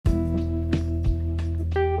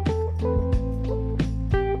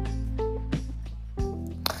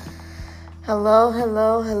Hello,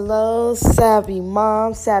 hello, hello, savvy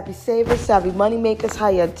moms, savvy savers, savvy money makers. How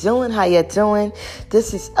you doing? How you doing?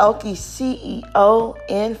 This is Elke, CEO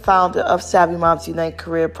and founder of Savvy Moms Unite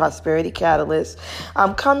Career Prosperity Catalyst.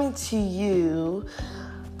 I'm coming to you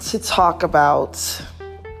to talk about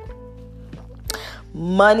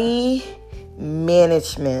money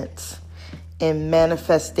management and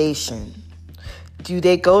manifestation. Do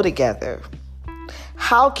they go together?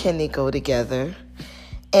 How can they go together?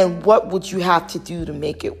 And what would you have to do to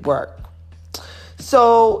make it work?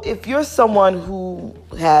 So if you're someone who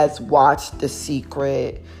has watched The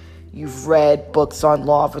Secret, you've read books on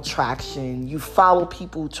law of attraction, you follow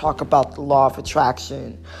people who talk about the law of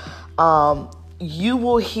attraction, you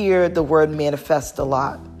will hear the word manifest a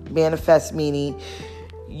lot. Manifest meaning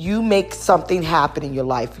you make something happen in your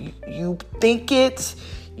life. You think it,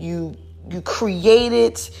 you create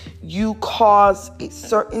it, you cause a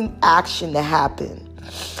certain action to happen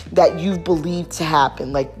that you believe to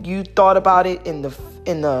happen. Like you thought about it in the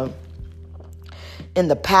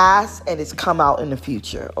past and it's come out in the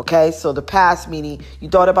future. Okay, so the past meaning you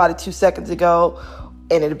thought about it 2 seconds ago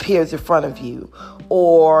and it appears in front of you,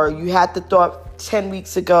 or you had the thought 10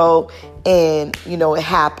 weeks ago and it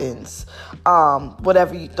happens.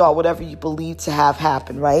 Whatever you thought, whatever you believe to have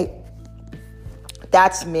happened, right?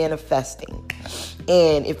 That's manifesting.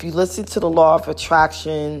 And if you listen to the law of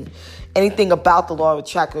attraction, anything about the law of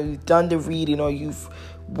attraction, or you've done the reading, or you've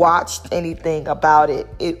watched anything about it,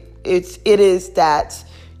 it is that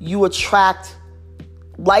you attract,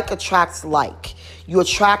 like attracts like. You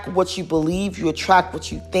attract what you believe, you attract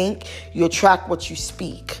what you think, you attract what you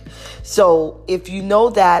speak. So if you know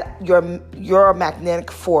that you're a magnetic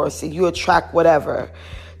force and you attract whatever,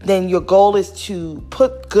 then your goal is to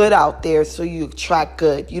put good out there so you attract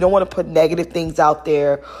good. You don't want to put negative things out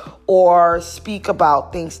there or speak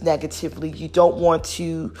about things negatively. You don't want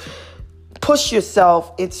to push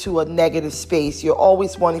yourself into a negative space. You're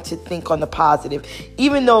always wanting to think on the positive.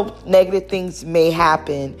 Even though negative things may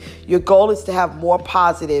happen, your goal is to have more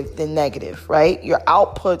positive than negative, right? Your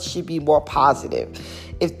output should be more positive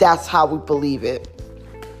if that's how we believe it.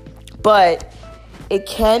 But it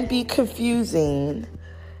can be confusing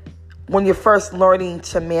when you're first learning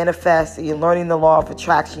to manifest and you're learning the law of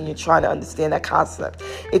attraction, you're trying to understand that concept.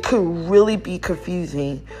 It could really be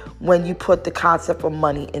confusing when you put the concept of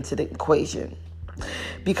money into the equation,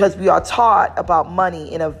 because we are taught about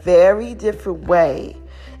money in a very different way,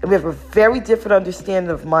 and we have a very different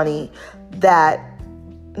understanding of money that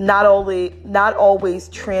not always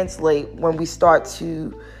translate when we start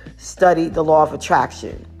to study the law of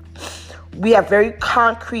attraction. We have very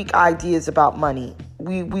concrete ideas about money.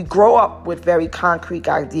 We grow up with very concrete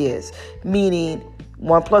ideas, meaning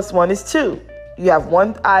 1 + 1 is 2. You have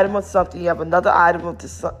one item of something, you have another item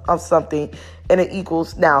of something, and it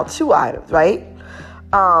equals now 2 items, right?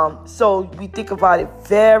 So we think about it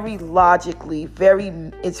very logically,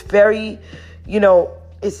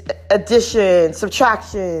 it's addition,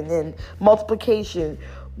 subtraction, and multiplication.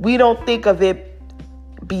 We don't think of it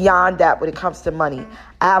beyond that when it comes to money.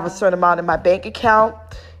 I have a certain amount in my bank account,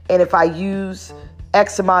 and if I use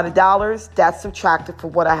X amount of dollars, that's subtracted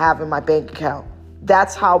from what I have in my bank account.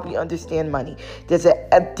 That's how we understand money. There's an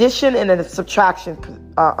addition and a subtraction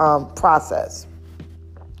process.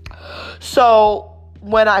 So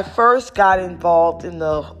when I first got involved in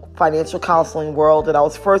the financial counseling world, and I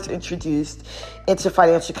was first introduced into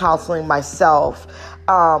financial counseling myself,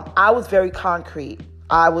 I was very concrete.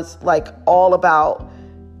 I was like all about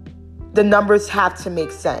the numbers have to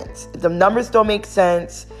make sense. If the numbers don't make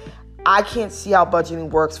sense, I can't see how budgeting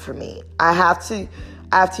works for me. I have to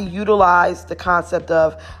utilize the concept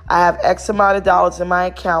of I have X amount of dollars in my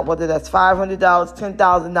account, whether that's $500,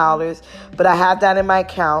 $10,000, but I have that in my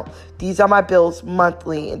account. These are my bills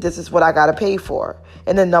monthly, and this is what I got to pay for.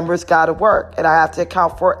 And the numbers got to work, and I have to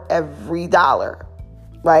account for every dollar,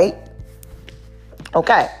 right?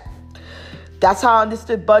 Okay. That's how I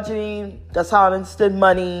understood budgeting. That's how I understood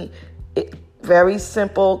money. Very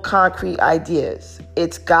simple, concrete ideas.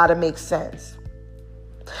 It's got to make sense.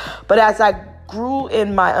 But as I grew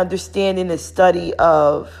in my understanding and study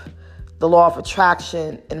of the law of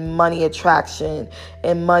attraction and money attraction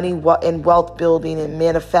and money and wealth building and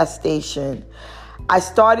manifestation, I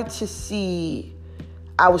started to see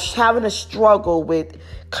I was having a struggle with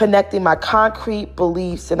connecting my concrete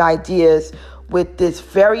beliefs and ideas with this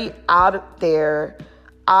very out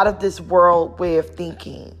of this world way of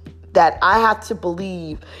thinking. That I have to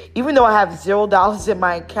believe, even though I have $0 in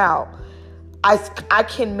my account, I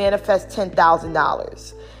can manifest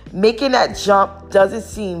 $10,000. Making that jump doesn't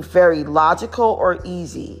seem very logical or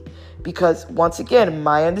easy, because once again,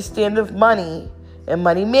 my understanding of money In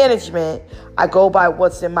money management, I go by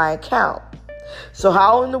what's in my account. So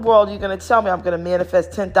how in the world are you going to tell me I'm going to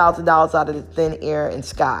manifest $10,000 out of the thin air and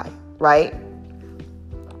sky, right?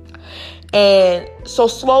 And so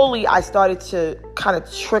slowly I started to kind of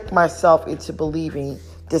trick myself into believing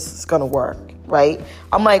this is going to work, right?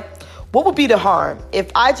 I'm like, what would be the harm if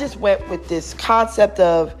I just went with this concept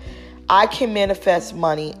of I can manifest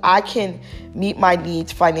money, I can meet my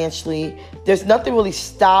needs financially. There's nothing really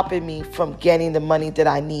stopping me from getting the money that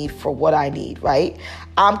I need for what I need, right?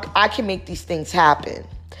 I can make these things happen.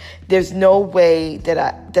 There's no way that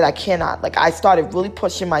I cannot. Like, I started really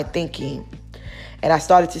pushing my thinking, and I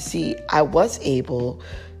started to see I was able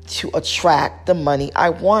to attract the money I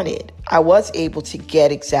wanted. I was able to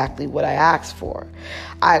get exactly what I asked for.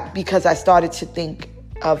 Because I started to think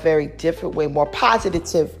a very different way, more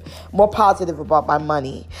positive about my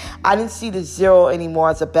money. I didn't see the zero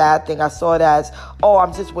anymore as a bad thing. I saw it as,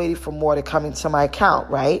 I'm just waiting for more to come into my account,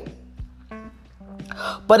 right?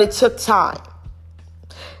 But it took time.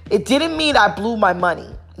 It didn't mean I blew my money.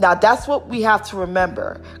 Now, that's what we have to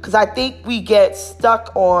remember, because I think we get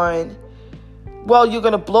stuck on, you're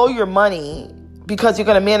going to blow your money because you're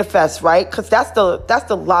going to manifest, right? Because that's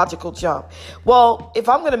the logical jump. Well, if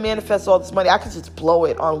I'm going to manifest all this money, I could just blow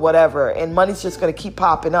it on whatever, and money's just going to keep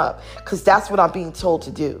popping up because that's what I'm being told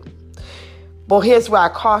to do. Well, here's where I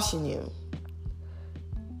caution you.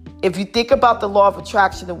 If you think about the law of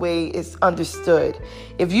attraction the way it's understood,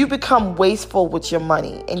 if you become wasteful with your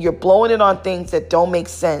money and you're blowing it on things that don't make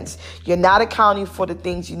sense, you're not accounting for the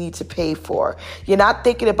things you need to pay for, you're not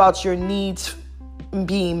thinking about your needs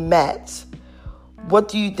being met, what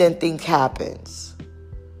do you then think happens?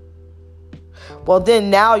 Well,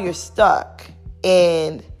 then now you're stuck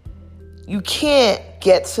and you can't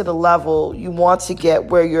get to the level you want to get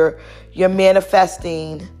where you're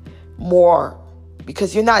manifesting more,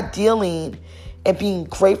 because you're not dealing and being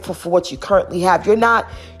grateful for what you currently have. You're not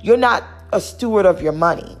a steward of your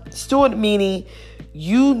money. Steward meaning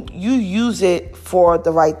you use it for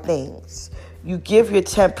the right things. You give your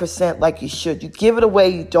 10% like you should. You give it away.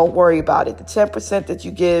 You don't worry about it. The 10% that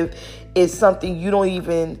you give is something you don't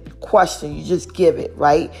even question. You just give it,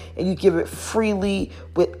 right? And you give it freely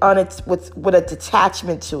with a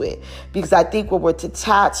detachment to it. Because I think when we're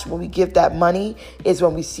detached, when we give that money, is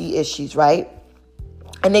when we see issues, right?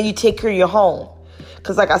 And then you take care of your home.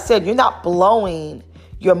 Because like I said, you're not blowing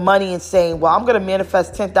your money and saying, well, I'm going to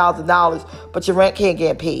manifest $10,000, but your rent can't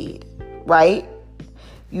get paid, right?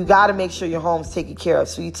 You got to make sure your home's taken care of.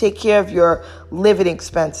 So you take care of your living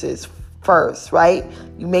expenses first, right?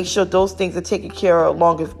 You make sure those things are taken care of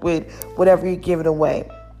along with whatever you're giving away.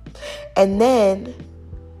 And then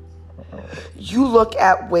you look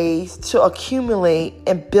at ways to accumulate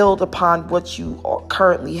and build upon what you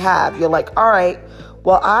currently have. You're like, all right,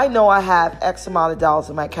 well, I know I have X amount of dollars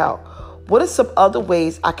in my account. What are some other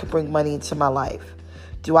ways I can bring money into my life?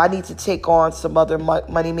 Do I need to take on some other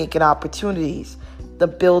money-making opportunities? The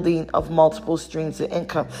building of multiple streams of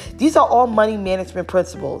income. These are all money management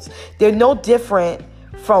principles. They're no different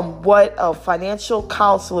from what a financial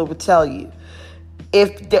counselor would tell you.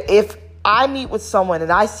 If I meet with someone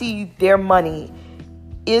and I see their money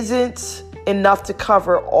isn't enough to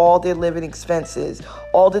cover all their living expenses,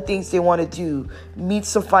 all the things they want to do, meet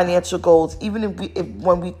some financial goals, even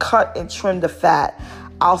when we cut and trim the fat,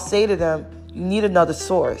 I'll say to them, you need another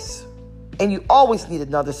source. And you always need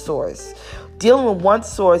another source. Dealing with one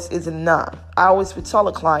source isn't enough. I always would tell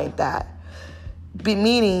a client that.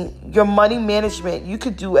 Meaning your money management, you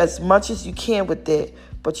could do as much as you can with it,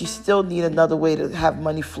 but you still need another way to have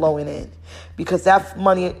money flowing in, because that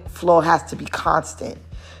money flow has to be constant.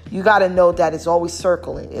 You got to know that it's always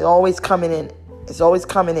circling. It's always coming in. It's always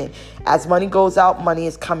coming in. As money goes out, money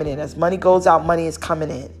is coming in. As money goes out, money is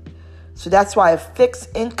coming in. So that's why a fixed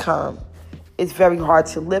income is very hard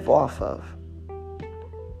to live off of.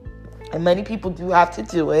 And many people do have to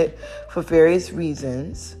do it for various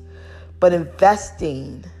reasons. But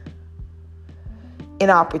investing in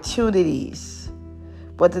opportunities,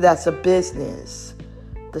 whether that's a business,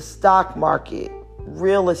 the stock market,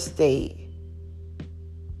 real estate,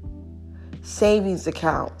 savings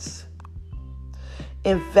accounts,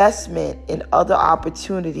 investment in other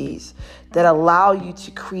opportunities that allow you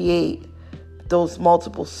to create those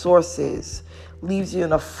multiple sources, leaves you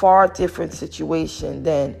in a far different situation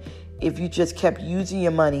than if you just kept using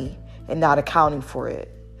your money and not accounting for it.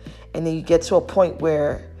 And then you get to a point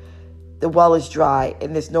where the well is dry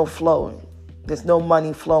and there's no flowing. There's no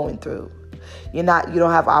money flowing through. You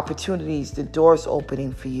don't have opportunities, the doors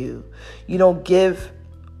opening for you. You don't give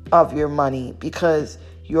of your money because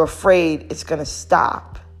you're afraid it's going to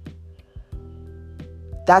stop.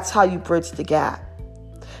 That's how you bridge the gap.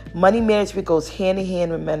 Money management goes hand in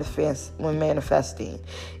hand when manifesting.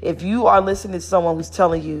 If you are listening to someone who's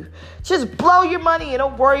telling you, just blow your money and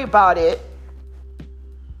don't worry about it,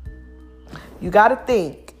 you got to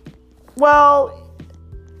think, well,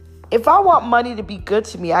 if I want money to be good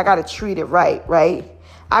to me, I got to treat it right?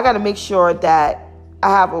 I got to make sure that I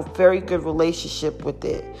have a very good relationship with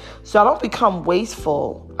it. So I don't become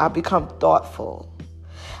wasteful. I become thoughtful.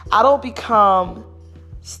 I don't become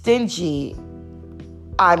stingy.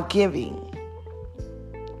 I'm giving,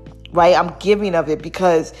 right? I'm giving of it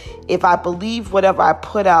because if I believe whatever I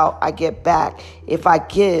put out, I get back. If I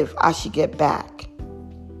give, I should get back,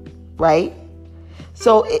 right?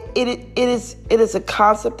 So it is a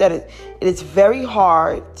concept that it is very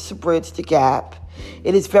hard to bridge the gap.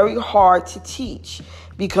 It is very hard to teach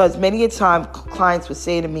because many a time clients would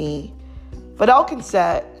say to me, but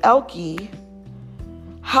Elkie,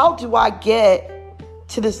 how do I get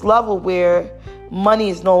to this level where money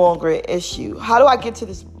is no longer an issue? How do I get to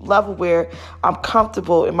this level where I'm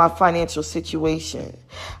comfortable in my financial situation?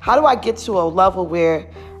 How do I get to a level where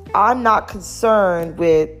I'm not concerned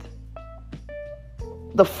with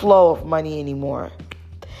the flow of money anymore?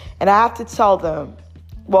 And I have to tell them,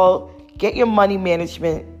 well, get your money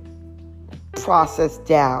management process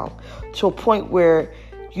down to a point where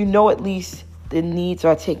you know at least the needs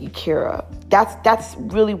are taken care of. That's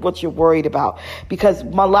really what you're worried about, because a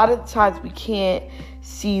lot of the times we can't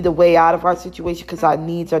see the way out of our situation because our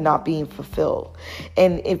needs are not being fulfilled.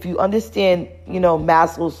 And if you understand,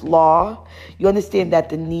 Maslow's law, you understand that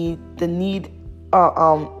the need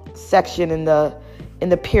section in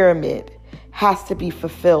the pyramid has to be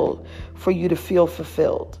fulfilled for you to feel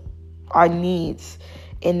fulfilled. Our needs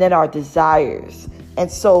and then our desires.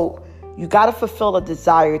 And so you got to fulfill a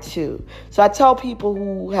desire too. So I tell people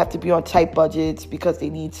who have to be on tight budgets because they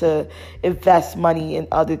need to invest money in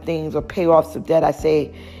other things or pay off some debt, I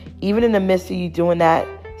say, even in the midst of you doing that,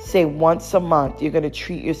 say once a month, you're going to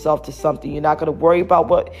treat yourself to something. You're not going to worry about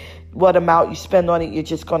what amount you spend on it. You're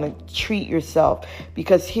just going to treat yourself.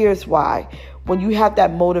 Because here's why. When you have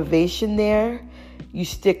that motivation there, you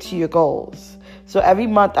stick to your goals. So every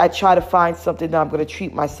month I try to find something that I'm going to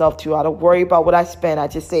treat myself to. I don't worry about what I spend. I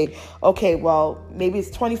just say, okay, well, maybe it's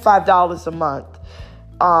 $25 a month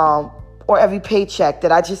or every paycheck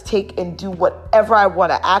that I just take and do whatever I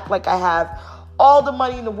want to. Act like I have all the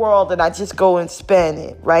money in the world and I just go and spend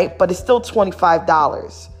it, right? But it's still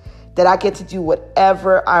 $25 that I get to do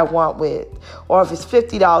whatever I want with. Or if it's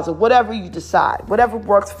 $50 or whatever you decide, whatever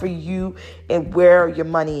works for you and where your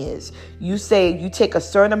money is. You say you take a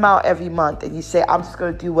certain amount every month and you say, I'm just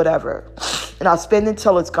going to do whatever. And I'll spend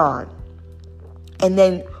until it's gone. And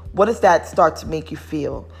then what does that start to make you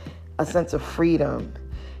feel? A sense of freedom.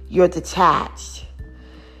 You're detached.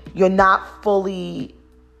 You're not fully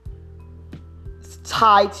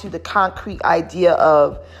tied to the concrete idea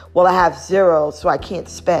of, well, I have zero, so I can't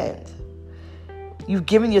spend. You've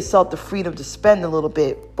given yourself the freedom to spend a little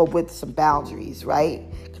bit, but with some boundaries, right?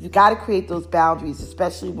 You got to create those boundaries,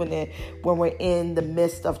 especially when we're in the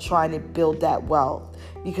midst of trying to build that wealth.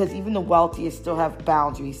 Because even the wealthiest still have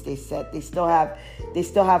boundaries they set. They still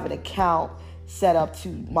have an account set up to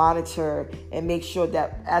monitor and make sure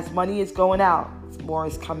that as money is going out, more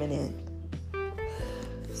is coming in.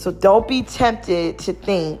 So don't be tempted to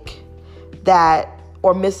think that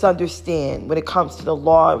or misunderstand when it comes to the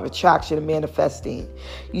law of attraction and manifesting.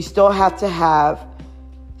 You still have to have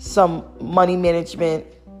some money management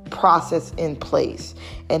process in place.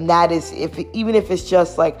 And that is, even if it's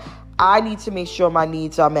just like, I need to make sure my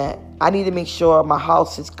needs are met. I need to make sure my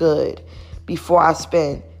house is good before I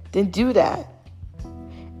spend. Then do that.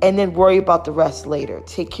 And then worry about the rest later.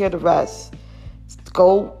 Take care of the rest.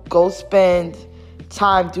 Go spend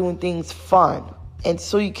time doing things fun. And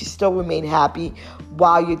so you can still remain happy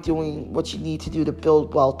while you're doing what you need to do to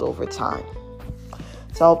build wealth over time.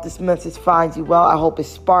 So I hope this message finds you well. I hope it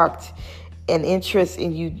sparked an interest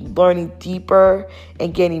in you learning deeper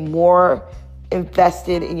and getting more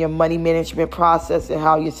invested in your money management process and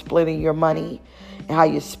how you're splitting your money and how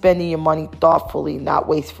you're spending your money thoughtfully, not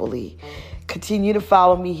wastefully. Continue to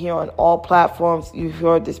follow me here on all platforms. You've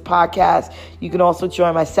heard this podcast. You can also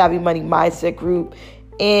join my Savvy Money Mindset group.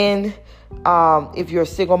 And if you're a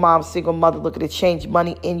single mom, single mother looking to change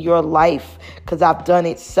money in your life, because I've done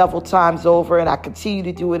it several times over and I continue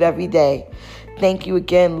to do it every day. Thank you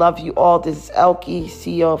again. Love you all. This is Elkie,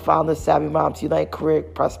 CEO and founder of Savvy Moms Unite Career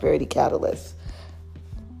Prosperity Catalyst.